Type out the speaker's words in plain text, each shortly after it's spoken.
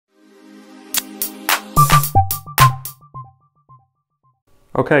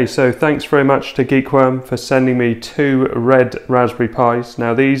Okay, so thanks very much to Geekworm for sending me 2 red Raspberry Pis.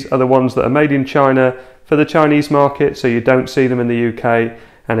 Now these are the ones that are made in China for the Chinese market, so you don't see them in the UK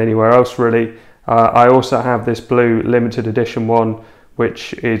and anywhere else really. I also have this blue limited edition one,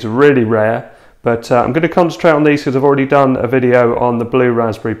 which is really rare, but I'm going to concentrate on these because I've already done a video on the blue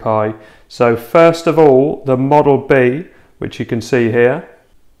Raspberry Pi. So first of all, the Model B, which you can see here.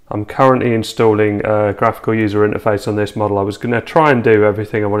 I'm currently installing a graphical user interface on this model. I was going to try and do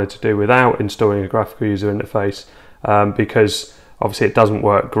everything I wanted to do without installing a graphical user interface because obviously it doesn't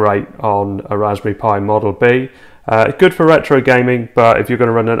work great on a Raspberry Pi Model B. Good for retro gaming, but if you're going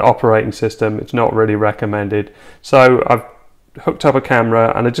to run an operating system, it's not really recommended. So I've hooked up a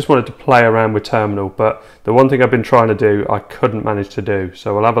camera and I just wanted to play around with Terminal, but the one thing I've been trying to do, I couldn't manage to do.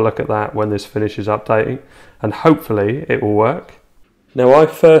 So we'll have a look at that when this finishes updating and hopefully it will work. Now I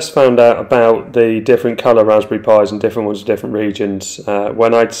first found out about the different colour Raspberry Pis and different ones in different regions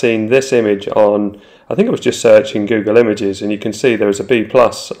when I'd seen this image on, I think it was just searching Google Images, and you can see there is a B+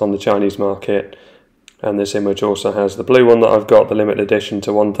 on the Chinese market, and this image also has the blue one that I've got, the limited edition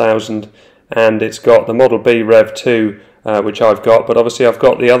to 1000, and it's got the Model B Rev 2 which I've got, but obviously I've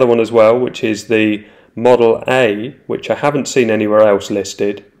got the other one as well, which is the Model A, which I haven't seen anywhere else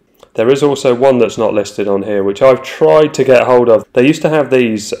listed. There is also one that's not listed on here, which I've tried to get hold of. They used to have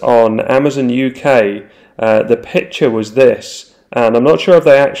these on Amazon UK. The picture was this, and I'm not sure if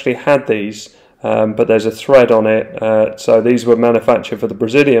they actually had these, but there's a thread on it. So these were manufactured for the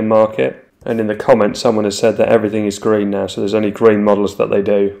Brazilian market. And in the comments, someone has said that everything is green now, so there's only green models that they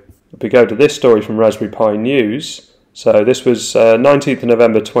do. If we go to this story from Raspberry Pi News, so this was 19th of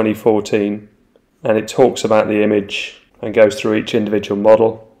November 2014, and it talks about the image and goes through each individual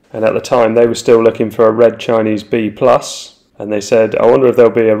model. And at the time they were still looking for a red Chinese B+, and they said, I wonder if there'll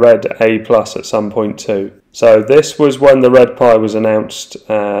be a red A+ at some point too. So this was when the Red Pi was announced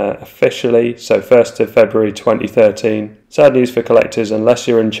officially, so 1st of February 2013. Sad news for collectors, unless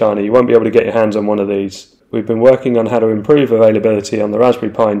you're in China, you won't be able to get your hands on one of these. We've been working on how to improve availability on the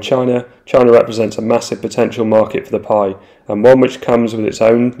Raspberry Pi in China. China represents a massive potential market for the Pi, and one which comes with its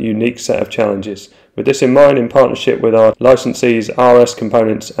own unique set of challenges. With this in mind, in partnership with our licensees RS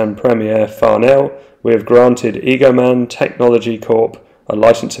Components and Premier Farnell, we have granted Egoman Technology Corp a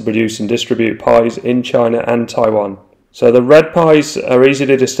license to produce and distribute Pis in China and Taiwan. So the red Pis are easy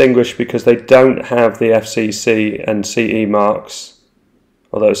to distinguish because they don't have the FCC and CE marks,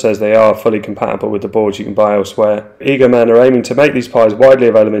 although it says they are fully compatible with the boards you can buy elsewhere. Egoman are aiming to make these Pis widely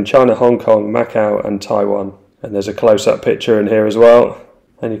available in China, Hong Kong, Macau and Taiwan. And there's a close-up picture in here as well.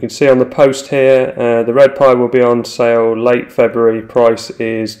 And you can see on the post here, the red Pi will be on sale late February. Price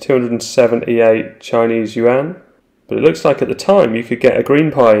is 278 Chinese yuan. But it looks like at the time you could get a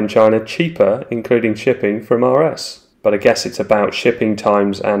green Pi in China cheaper, including shipping, from RS. But I guess it's about shipping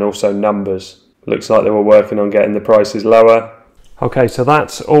times and also numbers. Looks like they were working on getting the prices lower. Okay, so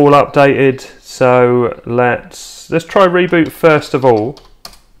that's all updated. So let's try reboot first of all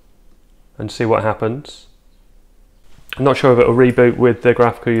and see what happens. I'm not sure if it will reboot with the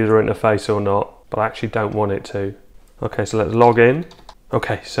graphical user interface or not, but I actually don't want it to. Okay, so let's log in.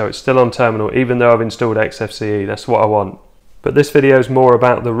 Okay, so it's still on Terminal, even though I've installed xfce, that's what I want. But this video is more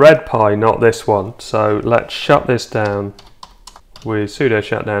about the red Pi, not this one. So let's shut this down with sudo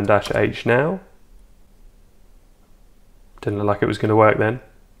shutdown -h now. Didn't look like it was going to work then.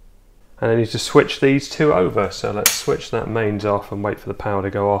 And I need to switch these two over, so let's switch that mains off and wait for the power to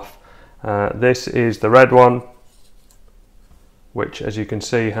go off. This is the red one, which as you can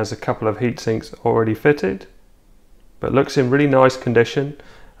see has a couple of heat sinks already fitted, but looks in really nice condition.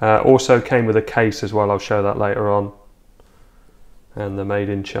 Also came with a case as well, I'll show that later on. And the made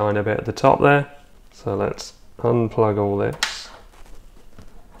in China bit at the top there. So let's unplug all this.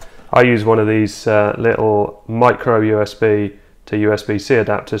 I use one of these little micro USB to USB-C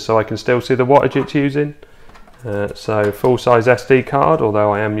adapters so I can still see the wattage it's using. So full-size SD card,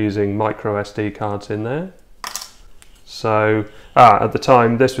 although I am using micro SD cards in there. So, at the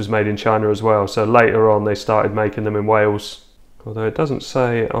time this was made in China as well, so later on they started making them in Wales. Although it doesn't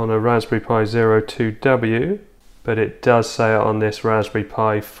say on a Raspberry Pi 02W, but it does say it on this Raspberry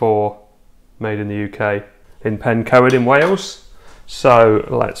Pi 4 made in the UK in Pencoed in Wales. So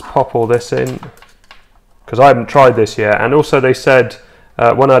let's pop all this in, because I haven't tried this yet, and also they said,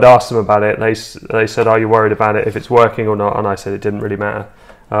 when I'd asked them about it, they said, are you worried about it if it's working or not? And I said it didn't really matter.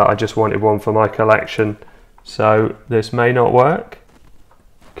 I just wanted one for my collection. So this may not work.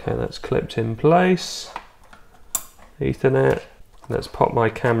 Okay, that's clipped in place. Ethernet. Let's pop my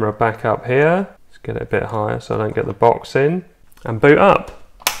camera back up here. Let's get it a bit higher so I don't get the box in. And boot up.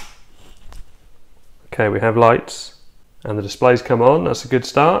 Okay, we have lights. And the display's come on, that's a good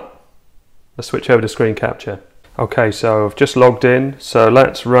start. Let's switch over to screen capture. Okay, so I've just logged in, so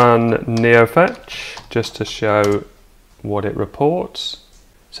let's run NeoFetch just to show what it reports.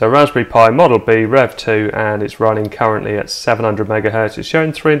 So Raspberry Pi Model B Rev 2, and it's running currently at 700 megahertz. It's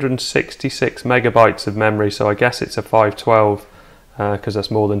showing 366 megabytes of memory, so I guess it's a 512 because that's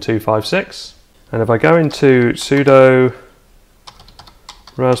more than 256. And if I go into sudo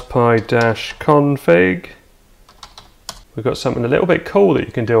raspi-config, we've got something a little bit cool that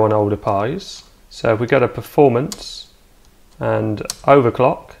you can do on older Pis. So if we go to performance and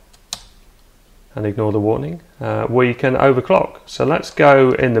overclock, and ignore the warning, we can overclock. So let's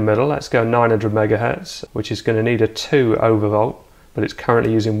go in the middle, let's go 900 megahertz, which is going to need a 2 overvolt, but it's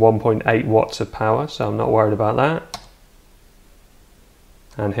currently using 1.8 watts of power, so I'm not worried about that.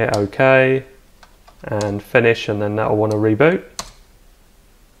 And hit OK, and finish, and then that'll want to reboot.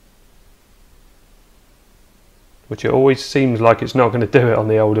 Which it always seems like it's not going to do it on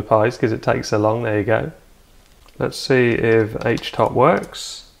the older Pis because it takes so long. There you go. Let's see if htop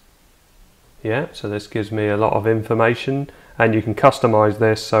works. Yeah, so this gives me a lot of information, and you can customize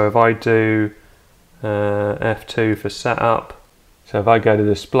this. So if I do F2 for setup, so if I go to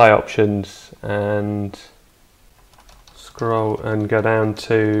display options and scroll and go down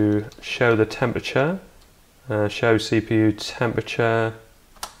to show the temperature, show CPU temperature,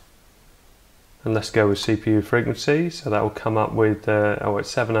 and let's go with CPU frequency. So that will come up with, oh, it's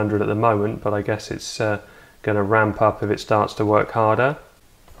 700 at the moment, but I guess it's going to ramp up if it starts to work harder.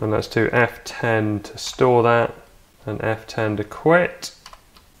 And let's do F10 to store that, and F10 to quit.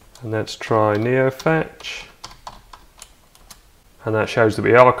 And let's try NeoFetch. And that shows that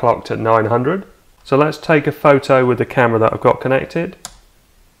we are clocked at 900. So let's take a photo with the camera that I've got connected.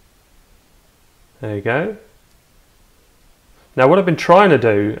 There you go. Now what I've been trying to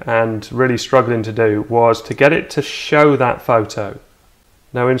do, and really struggling to do, was to get it to show that photo.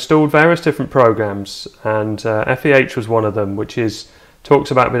 Now I installed various different programs, and FEH was one of them, which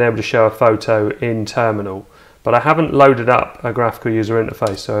talks about being able to show a photo in terminal, but I haven't loaded up a graphical user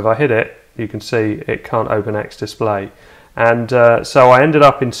interface, so if I hit it, you can see it can't open XDisplay. And so I ended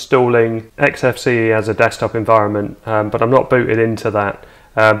up installing xfce as a desktop environment, but I'm not booted into that.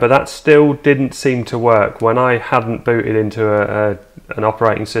 But that still didn't seem to work. When I hadn't booted into an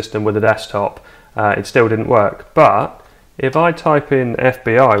operating system with a desktop, it still didn't work. But if I type in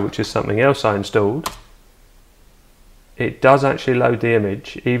FBI, which is something else I installed, it does actually load the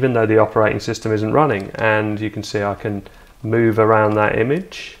image even though the operating system isn't running, and you can see I can move around that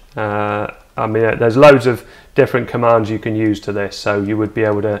image. I mean, there's loads of different commands you can use to this, so you would be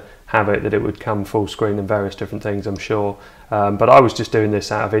able to have it that it would come full screen and various different things, I'm sure. But I was just doing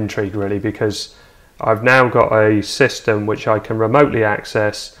this out of intrigue really, because I've now got a system which I can remotely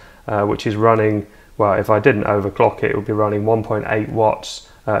access, which is running, well, if I didn't overclock it, it would be running 1.8 watts.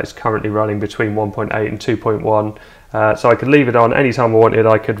 It's currently running between 1.8 and 2.1. So I could leave it on anytime I wanted.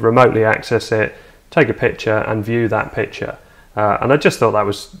 I could remotely access it, take a picture and view that picture. And I just thought that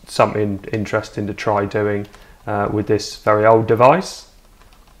was something interesting to try doing with this very old device.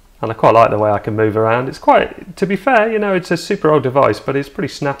 And I quite like the way I can move around. It's quite, to be fair, you know, it's a super old device, but it's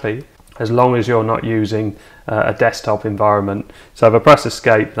pretty snappy as long as you're not using a desktop environment. So if I press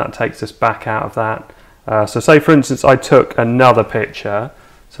escape, that takes us back out of that. So say for instance I took another picture.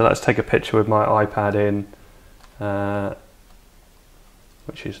 So let's take a picture with my iPad in,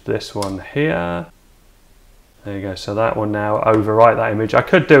 which is this one here. There you go, so that will now overwrite that image. I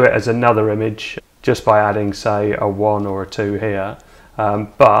could do it as another image just by adding, say, a 1 or a 2 here.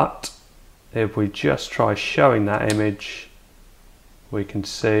 But if we just try showing that image, we can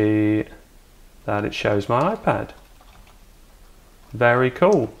see that it shows my iPad. Very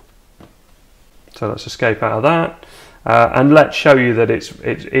cool. So let's escape out of that. And let's show you that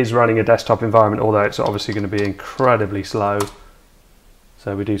it is running a desktop environment, although it's obviously going to be incredibly slow.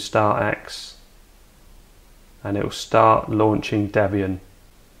 So we do start X, and it will start launching Debian.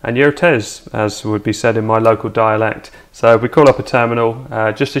 And here it is, as would be said in my local dialect. So we call up a terminal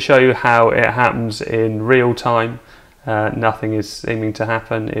just to show you how it happens in real time. Nothing is seeming to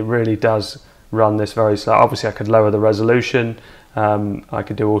happen. It really does run this very slow. Obviously I could lower the resolution. I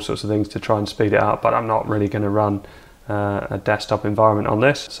could do all sorts of things to try and speed it up, but I'm not really going to run a desktop environment on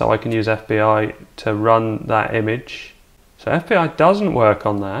this. So I can use FBI to run that image. So FBI doesn't work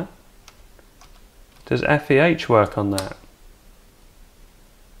on that. Does FEH work on that?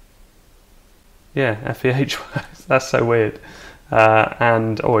 Yeah, FEH works. That's so weird.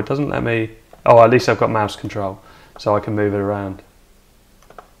 And oh, it doesn't let me. Oh, at least I've got mouse control, so I can move it around.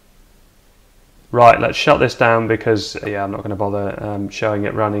 Right, let's shut this down because yeah, I'm not going to bother showing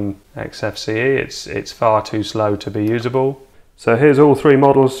it running xfce. It's far too slow to be usable. So here's all three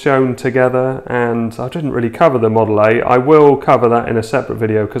models shown together, and I didn't really cover the Model A. I will cover that in a separate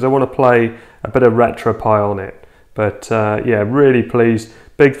video because I want to play a bit of RetroPie on it. But yeah, really pleased.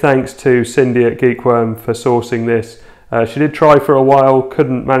 Big thanks to Cindy at Geekworm for sourcing this. She did try for a while,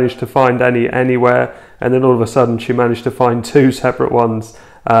 couldn't manage to find any anywhere, and then all of a sudden she managed to find two separate ones.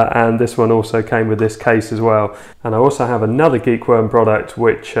 And this one also came with this case as well. And I also have another Geekworm product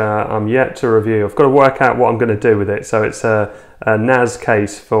which I'm yet to review. I've got to work out what I'm going to do with it. So it's a NAS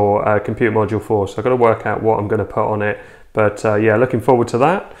case for Compute Module 4. So I've got to work out what I'm going to put on it. But yeah, looking forward to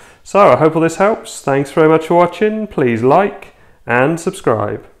that. So I hope all this helps. Thanks very much for watching. Please like and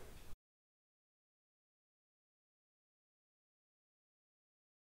subscribe.